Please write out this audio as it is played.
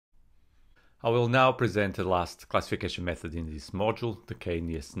I will now present the last classification method in this module, the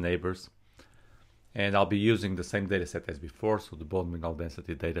k-nearest neighbors. And I'll be using the same dataset as before, so the bone mineral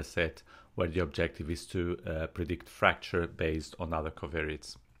density dataset, where the objective is to predict fracture based on other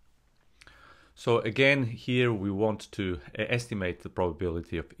covariates. So again, here we want to estimate the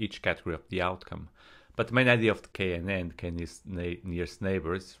probability of each category of the outcome. But the main idea of the KNN, k-nearest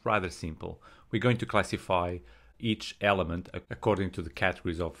neighbor, is rather simple. We're going to classify each element according to the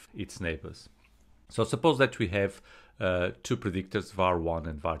categories of its neighbors. So suppose that we have two predictors, var1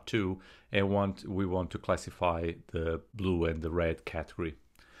 and var2, and we want to classify the blue and the red category,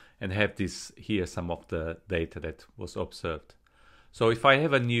 and have this here some of the data that was observed. So if I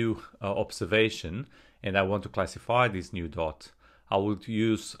have a new observation and I want to classify this new dot, I would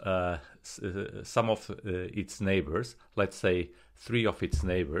use some of its neighbors, let's say 3 of its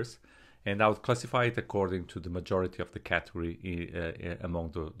neighbors, and I would classify it according to the majority of the category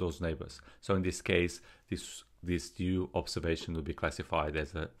among those neighbors. So in this case, this new observation will be classified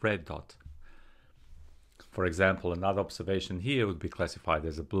as a red dot. For example, another observation here would be classified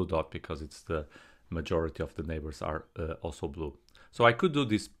as a blue dot because it's the majority of the neighbors are also blue. So I could do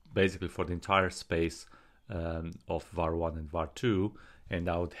this basically for the entire space of var1 and var2, and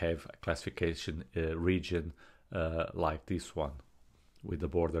I would have a classification region like this one, with the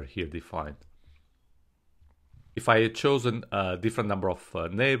border here defined. If I had chosen a different number of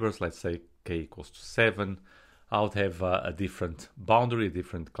neighbors, let's say k equals to 7, I would have a different boundary, a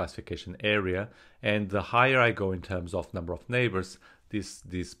different classification area, and the higher I go in terms of number of neighbors,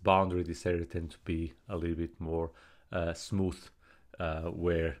 this boundary, this area tends to be a little bit more smooth,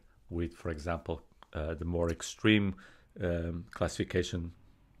 where with, for example, the more extreme classification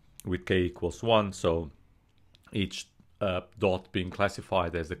with k equals 1, so each dot being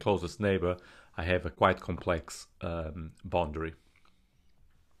classified as the closest neighbor, I have a quite complex boundary.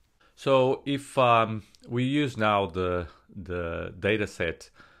 So if we use now the data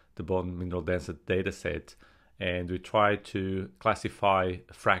set, the bone mineral density data set, and we try to classify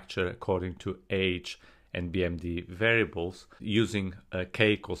fracture according to age and BMD variables using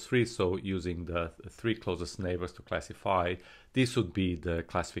k equals 3, so using the 3 closest neighbors to classify, this would be the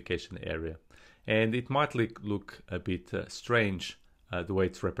classification area. And it might look a bit strange the way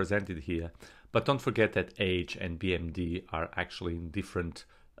it's represented here, but don't forget that age and BMD are actually in different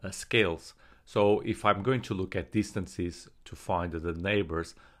scales. So if I'm going to look at distances to find the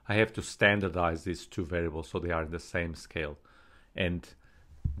neighbors, I have to standardize these two variables so they are in the same scale. And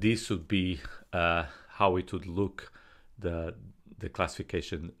this would be how it would look, the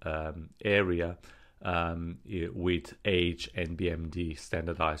classification area with age and BMD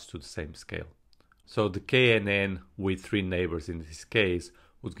standardized to the same scale. So the KNN with 3 neighbors in this case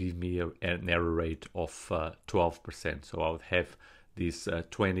would give me an error rate of 12%. So I would have these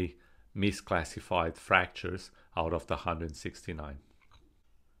 20 misclassified fractures out of the 169.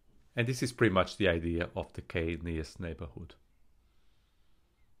 And this is pretty much the idea of the k-nearest neighborhood.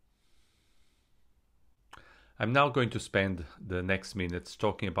 I'm now going to spend the next minutes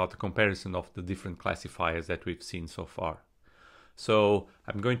talking about the comparison of the different classifiers that we've seen so far. So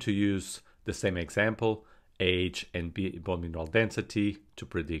I'm going to use the same example, age and bone mineral density, to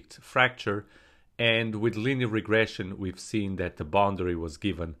predict fracture. And with linear regression, we've seen that the boundary was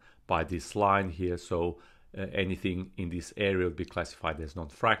given by this line here. So anything in this area would be classified as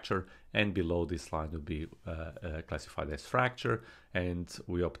non-fracture, and below this line would be classified as fracture. And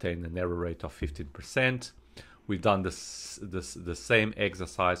we obtain an error rate of 15%. We've done the same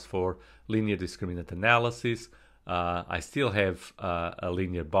exercise for linear discriminant analysis. I still have a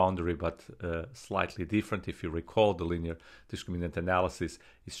linear boundary, but slightly different. If you recall, the linear discriminant analysis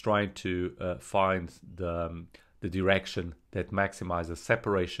is trying to find the direction that maximizes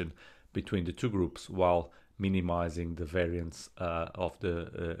separation between the two groups while minimizing the variance of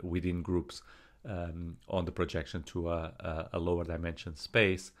the within groups on the projection to a lower dimension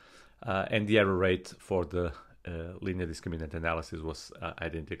space. And the error rate for the linear discriminant analysis was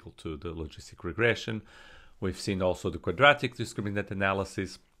identical to the logistic regression. We've seen also the quadratic discriminant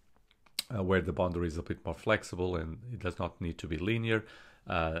analysis, where the boundary is a bit more flexible and it does not need to be linear.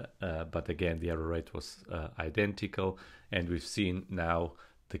 But again, the error rate was identical. And we've seen now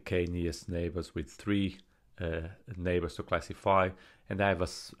the k-nearest neighbors with 3 neighbors to classify. And I have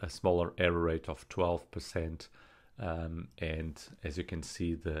a smaller error rate of 12%. And as you can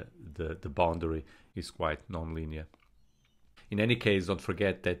see, the boundary is quite nonlinear. In any case, don't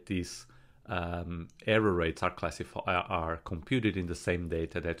forget that these error rates are computed in the same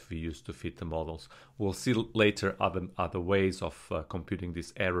data that we use to fit the models. We'll see later other ways of computing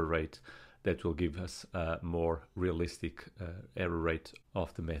this error rate that will give us a more realistic error rate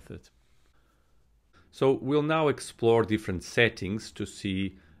of the method. So we'll now explore different settings to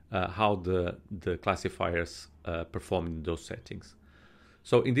see how the classifiers perform in those settings.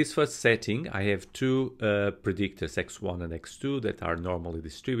 So in this first setting, I have two predictors, x1 and x2, that are normally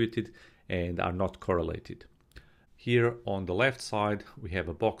distributed and are not correlated. Here on the left side, we have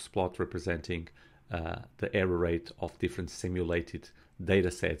a box plot representing the error rate of different simulated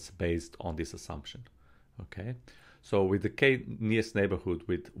data sets based on this assumption. Okay, so with the k-nearest neighborhood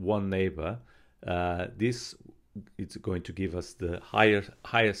with one neighbor, this is going to give us the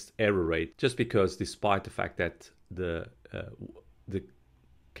highest error rate, just because despite the fact that the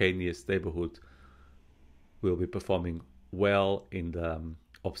k-nearest neighborhood will be performing well in the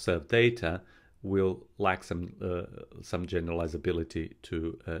observed data, will lack some generalizability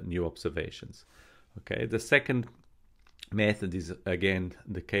to new observations. Okay, the second method is again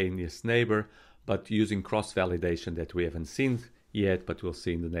the k-nearest neighbor, but using cross-validation that we haven't seen yet, but we'll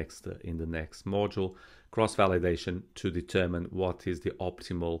see in the next module. Cross-validation to determine what is the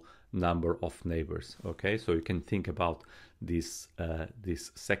optimal number of neighbors. Okay, so you can think about this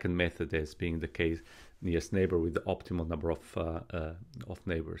second method as being the k-nearest neighbor with the optimal number of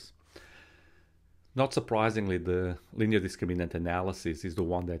neighbors. Not surprisingly, the linear discriminant analysis is the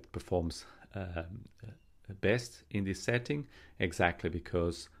one that performs best in this setting, exactly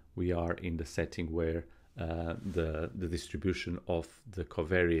because we are in the setting where the distribution of the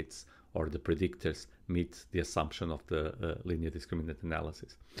covariates or the predictors meet the assumption of the linear discriminant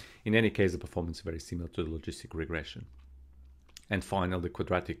analysis. In any case, the performance is very similar to the logistic regression. And finally, the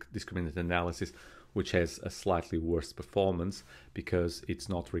quadratic discriminant analysis, which has a slightly worse performance because it's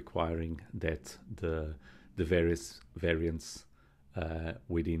not requiring that the various variance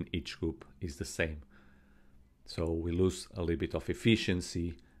within each group is the same. So we lose a little bit of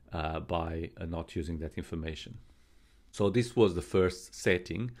efficiency by not using that information. So this was the first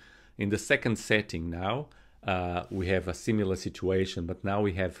setting. In the second setting now, we have a similar situation, but now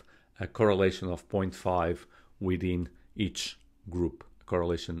we have a correlation of 0.5 within each group,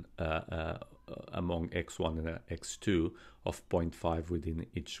 correlation among x1 and x2 of 0.5 within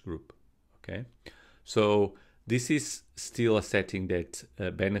each group. Okay, so this is still a setting that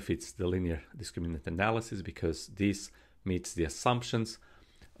benefits the linear discriminant analysis because this meets the assumptions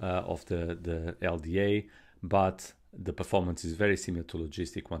of the LDA, but the performance is very similar to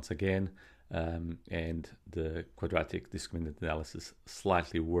logistic once again, and the quadratic discriminant analysis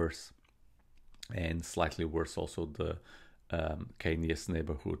slightly worse, and slightly worse also the k-nearest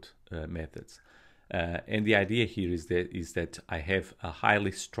neighborhood methods. And the idea here is that I have a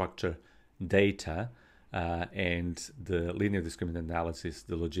highly structured data, and the linear discriminant analysis,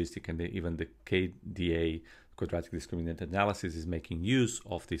 the logistic, and even the KDA, quadratic discriminant analysis, is making use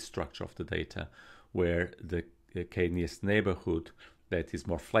of this structure of the data, where the k-nearest neighborhood that is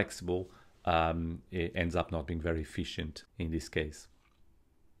more flexible it ends up not being very efficient in this case.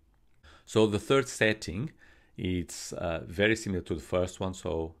 So the third setting, it's very similar to the first one,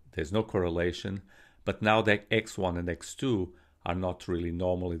 so there's no correlation, but now that x1 and x2 are not really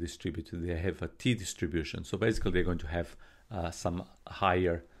normally distributed, they have a t-distribution. So basically they're going to have some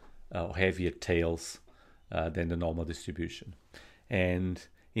higher or heavier tails than the normal distribution. And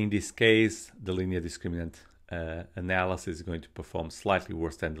in this case, the linear discriminant analysis is going to perform slightly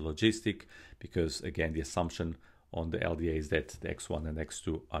worse than the logistic, because again, the assumption on the LDA is that the x1 and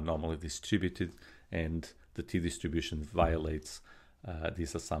x2 are normally distributed, and the t-distribution violates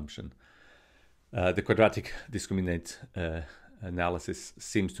this assumption. The quadratic discriminant analysis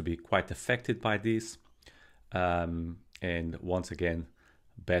seems to be quite affected by this, and once again,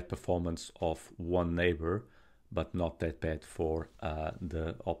 bad performance of one neighbor, but not that bad for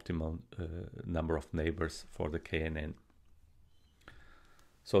the optimal number of neighbors for the KNN.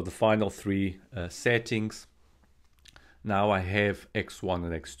 So the final three settings. Now I have x1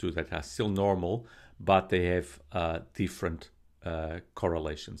 and x2 that are still normal, but they have different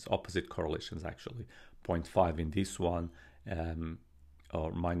correlations, opposite correlations actually. 0.5 in this one,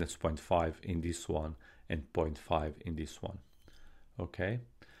 or minus 0.5 in this one, and 0.5 in this one. Okay,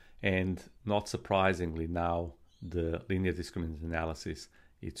 and not surprisingly, now the linear discriminant analysis,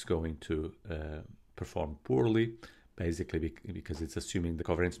 it's going to perform poorly, basically because it's assuming the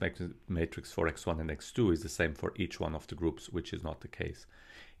covariance matrix for x1 and x2 is the same for each one of the groups, which is not the case.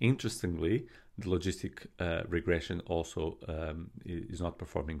 Interestingly, the logistic regression also is not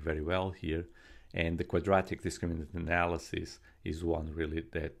performing very well here, and the quadratic discriminant analysis is one really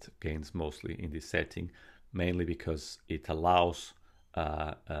that gains mostly in this setting, mainly because it allows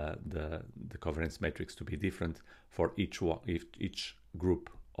the covariance matrix to be different for each group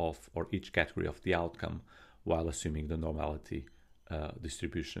of, or each category of the outcome, while assuming the normality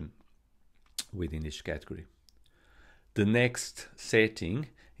distribution within each category. The next setting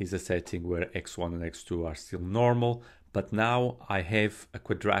is a setting where x1 and x2 are still normal, but now I have a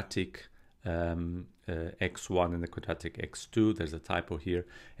quadratic x1 and a quadratic x2. There's a typo here,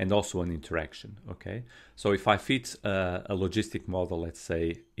 and also an interaction. Okay, so if I fit a logistic model, let's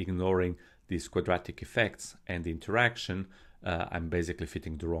say ignoring these quadratic effects and the interaction, I'm basically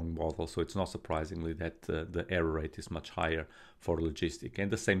fitting the wrong model. So it's not surprisingly that the error rate is much higher for logistic, and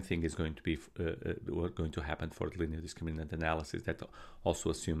the same thing is going to be going to happen for linear discriminant analysis that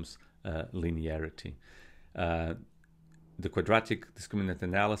also assumes linearity. The quadratic discriminant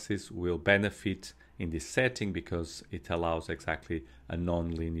analysis will benefit in this setting because it allows exactly a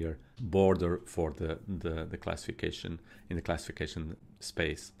non-linear border for the classification in the classification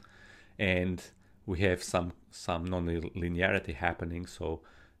space, and we have some non-linearity happening, so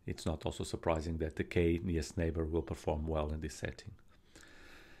it's not also surprising that the k-nearest neighbor will perform well in this setting.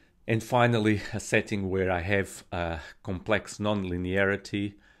 And finally, a setting where I have complex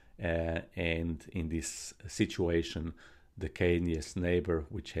non-linearity, and in this situation the k-nearest neighbor,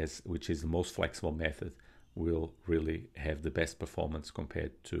 which is the most flexible method, will really have the best performance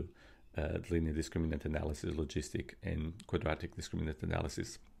compared to linear discriminant analysis, logistic, and quadratic discriminant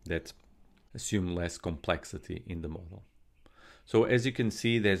analysis that assume less complexity in the model. So as you can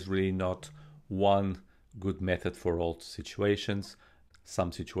see, there's really not one good method for all situations.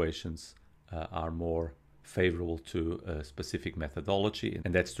 Some situations are more favorable to a specific methodology,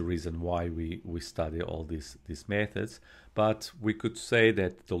 and that's the reason why we study all these methods. But we could say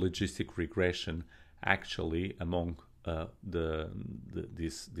that the logistic regression actually, among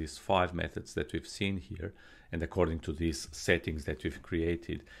these 5 methods that we've seen here, and according to these settings that we've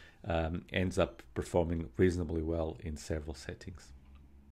created, ends up performing reasonably well in several settings.